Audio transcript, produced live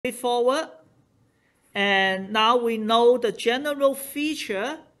forward. And now we know the general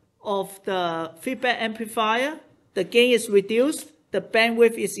feature of the feedback amplifier. The gain is reduced, the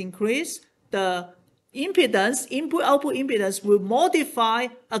bandwidth is increased, the impedance, input-output impedance will modify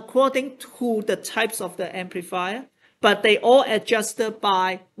according to the types of the amplifier, but they all adjusted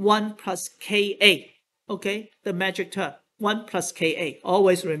by 1 plus Ka, okay? The magic term, 1 plus Ka.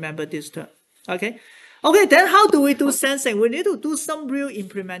 Always remember this term, okay? Okay, then how do we do sensing? We need to do some real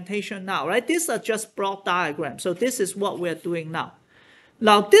implementation now, right? These are just block diagrams. So this is what we're doing now.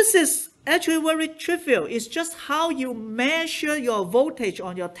 Now, this is actually very trivial. It's just how you measure your voltage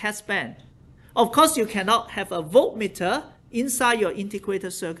on your test band. Of course, you cannot have a voltmeter inside your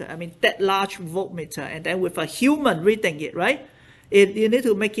integrated circuit. I mean, that large voltmeter, and then with a human reading it, right? You need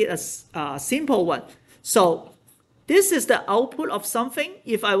to make it a simple one. So this is the output of something.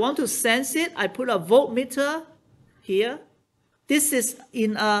 If I want to sense it, I put a voltmeter here. This is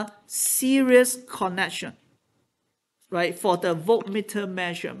in a series connection, right, for the voltmeter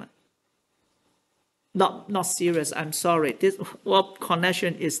measurement. Not serious, I'm sorry. This, what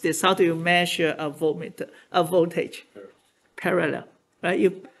connection is this? How do you measure a voltmeter, a voltage? Parallel, right?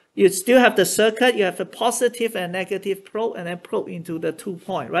 You still have the circuit, you have a positive and negative probe, and then probe into the 2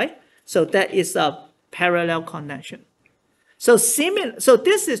 point, right? So that is a parallel connection. So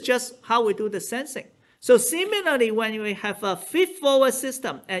this is just how we do the sensing. So similarly, when we have a feed-forward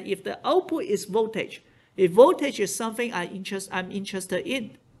system, and if the output is voltage, if voltage is something I'm interested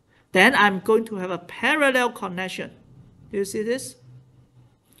in, then I'm going to have a parallel connection. Do you see this?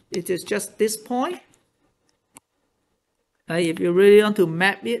 It is just this point. If you really want to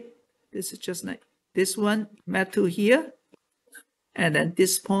map it, this is just like this one map to here, and then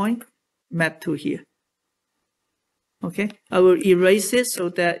this point map to here. Okay, I will erase it so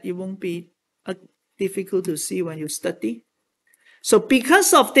that it won't be difficult to see when you study. So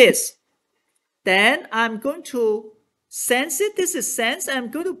because of this, then I'm going to sense it. This is sense. I'm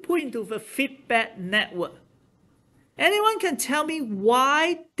going to put into the feedback network. Anyone can tell me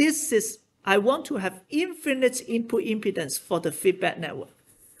why this is, I want to have infinite input impedance for the feedback network?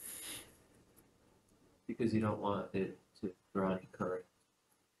 Because you don't want it to draw any current.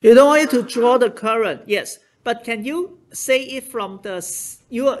 You don't want it to draw the current, yes. But can you say it from the,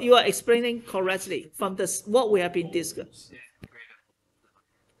 you are explaining correctly, from the, what we have been discussing?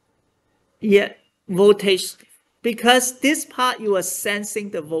 Yeah, voltage. Because this part you are sensing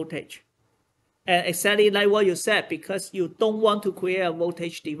the voltage. And exactly like what you said, because you don't want to create a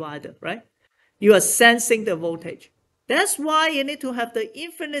voltage divider, right? You are sensing the voltage. That's why you need to have the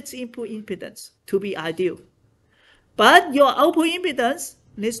infinite input impedance to be ideal. But your output impedance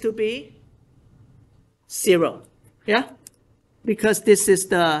needs to be 0, yeah? Because this is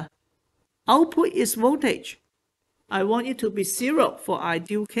the output is voltage. I want it to be 0 for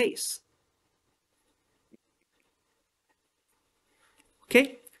ideal case.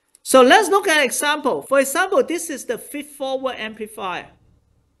 Okay, so let's look at an example. For example, this is the feed-forward amplifier.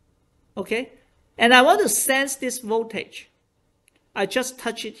 Okay, and I want to sense this voltage. I just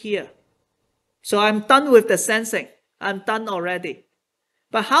touch it here. So I'm done with the sensing. I'm done already.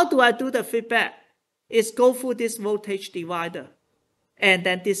 But how do I do the feedback? It's go through this voltage divider. And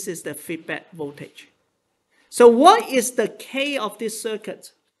then this is the feedback voltage. So what is the K of this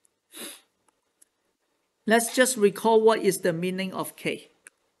circuit? Let's just recall what is the meaning of K.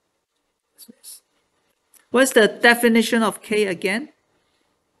 What's the definition of K again?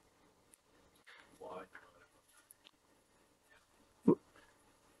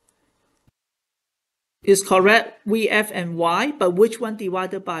 Is correct, VF and Y, but which one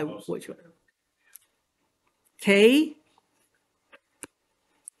divided by which one? K.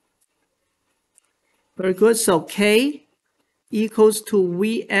 Very good. So K equals to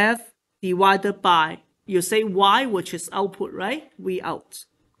VF divided by, you say Y, which is output, right? V out.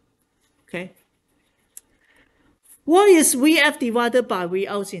 Okay. What is VF divided by V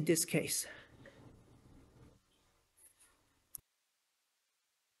out in this case?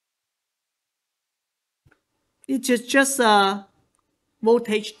 It is just a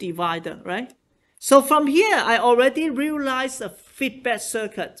voltage divider, right? So from here, I already realized a feedback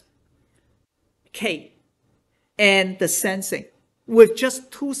circuit, K, and the sensing with just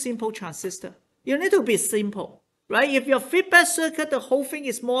 2 simple transistors. You need to be simple, right? If your feedback circuit, the whole thing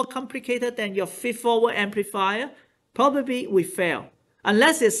is more complicated than your feed-forward amplifier, probably we fail.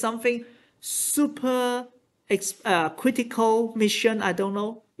 Unless it's something super critical mission, I don't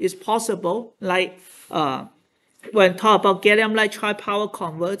know, is possible, like when talk about gallium nitride power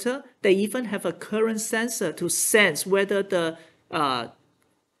converter, they even have a current sensor to sense whether the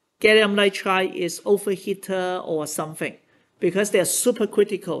gallium nitride is overheated or something. because they're super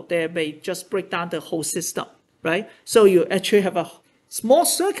critical. They may just break down the whole system, right? So you actually have a small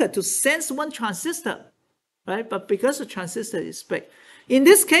circuit to sense one transistor, right? But because the transistor is big, in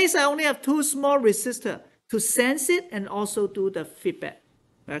this case, I only have two small resistors to sense it and also do the feedback,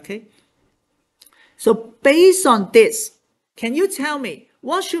 okay? So based on this, can you tell me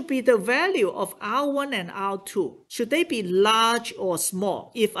what should be the value of R1 and R2? Should they be large or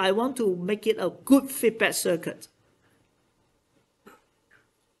small if I want to make it a good feedback circuit?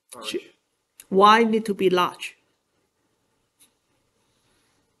 Large. Why need to be large?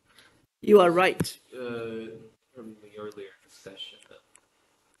 You are right. From the earlier discussion,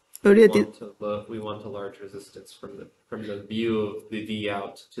 Earlier we want a large resistance from the view of the V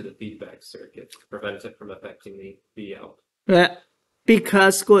out to the feedback circuit to prevent it from affecting the V out. Yeah,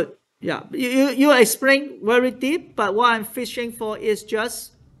 because good. Yeah, you explain very deep, but what I'm fishing for is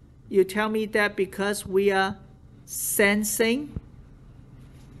just you tell me that because we are sensing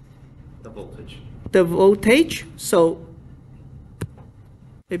the voltage, so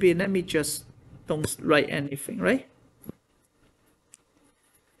maybe let me just don't write anything, right?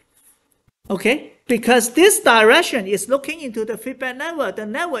 Okay, because this direction is looking into the feedback network. The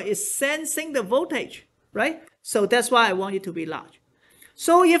network is sensing the voltage, right? So that's why I want it to be large.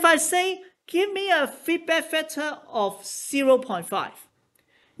 So if I say, give me a feedback factor of 0.5,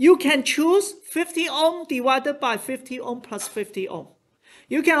 you can choose 50 ohm divided by 50 ohm plus 50 ohm.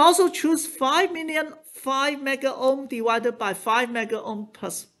 You can also choose 5 mega ohm divided by 5 mega ohm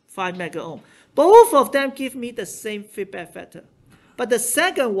plus 5 mega ohm. Both of them give me the same feedback factor. But the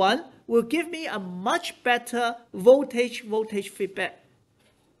second one will give me a much better voltage feedback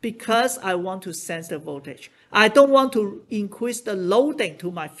because I want to sense the voltage. I don't want to increase the loading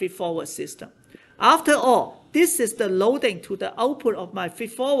to my feed-forward system. After all, this is the loading to the output of my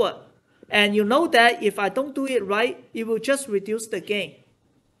feed-forward. And you know that if I don't do it right, it will just reduce the gain,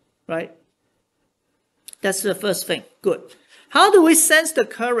 right? That's the first thing. Good. How do we sense the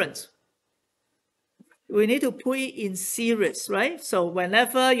current? We need to put it in series, right? So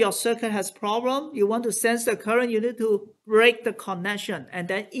whenever your circuit has problem, you want to sense the current, you need to break the connection and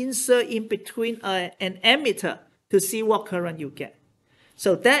then insert in between an emitter to see what current you get.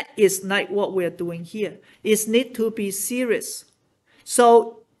 So that is like what we're doing here. It needs to be series.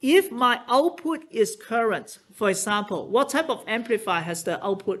 So if my output is current, for example, what type of amplifier has the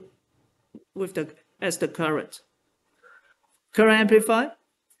output with as the current? Current amplifier?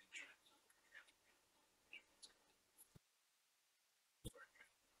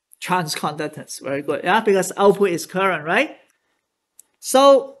 Transconductance, very good. Yeah, because output is current, right?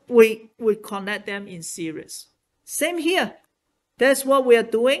 So we connect them in series. Same here. That's what we are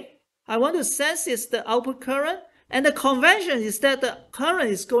doing. I want to sense is the output current, and the convention is that the current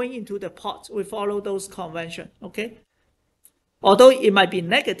is going into the pot. We follow those convention, okay? Although it might be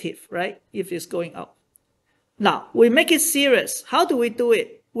negative, right, if it's going out. Now, we make it series. How do we do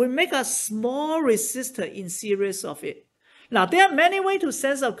it? We make a small resistor in series of it. Now, there are many ways to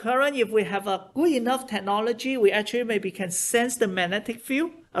sense a current. If we have a good enough technology, we actually maybe can sense the magnetic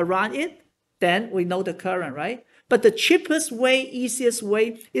field around it. Then we know the current, right? But the cheapest way, easiest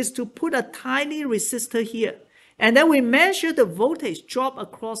way is to put a tiny resistor here. And then we measure the voltage drop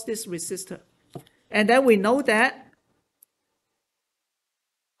across this resistor. And then we know that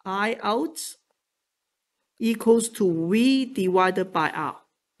I out equals to V divided by R.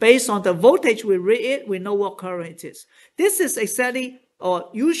 Based on the voltage we read it, we know what current it is. This is exactly or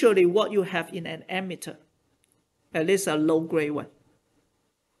usually what you have in an emitter, at least a low-grade one.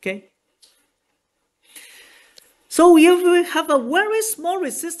 Okay? So if we have a very small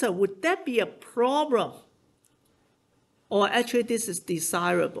resistor, would that be a problem? Or actually this is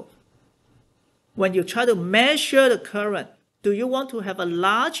desirable? When you try to measure the current, do you want to have a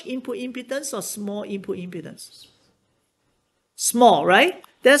large input impedance or small input impedance? Small, right?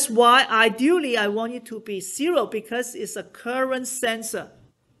 That's why ideally I want it to be 0 because it's a current sensor,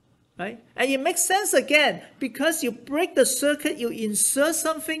 right? And it makes sense again because you break the circuit, you insert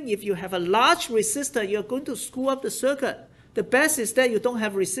something. If you have a large resistor, you're going to screw up the circuit. The best is that you don't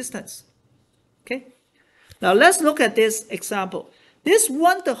have resistance. Okay? Now let's look at this example. This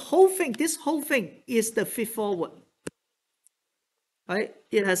one, this whole thing is the feed-forward. Right?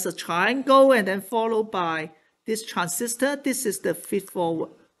 It has a triangle and then followed by this transistor. This is the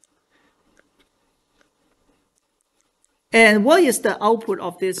feed-forward. And what is the output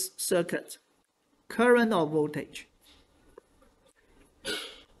of this circuit? Current or voltage?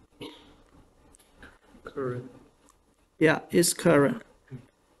 Current. Yeah, it's current.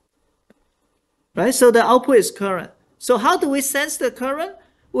 Right? So the output is current. So how do we sense the current?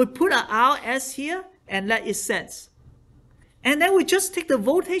 We put an RS here and let it sense. And then we just take the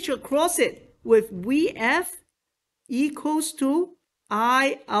voltage across it with VF equals to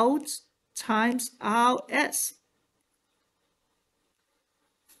I out times RS.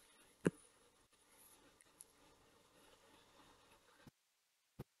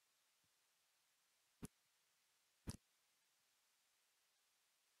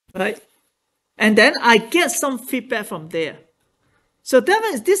 Right? And then I get some feedback from there. So that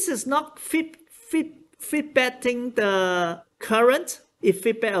means this is not feedbacking the current, it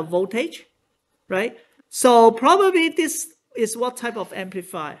feedback a voltage, right? So probably this is what type of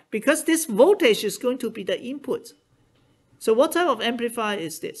amplifier? Because this voltage is going to be the input. So what type of amplifier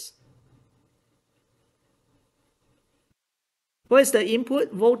is this? What is the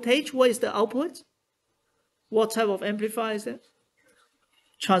input voltage? What is the output? What type of amplifier is it?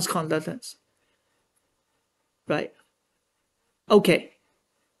 Transconductance. Right? Okay.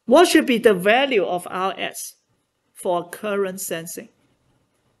 What should be the value of RS for current sensing?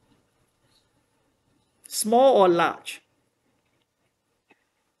 Small or large?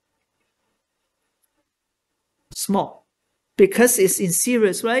 Small. Because it's in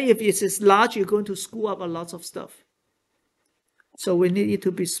series, right? If it is large, you're going to screw up a lot of stuff. So we need it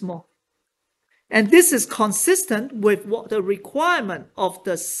to be small. And this is consistent with what the requirement of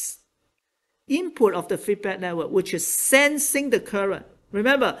the input of the feedback network, which is sensing the current.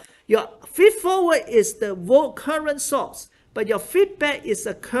 Remember, your feed-forward is the current source, but your feedback is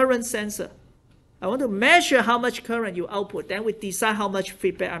a current sensor. I want to measure how much current you output, then we decide how much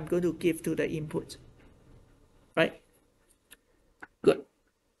feedback I'm going to give to the input. Right?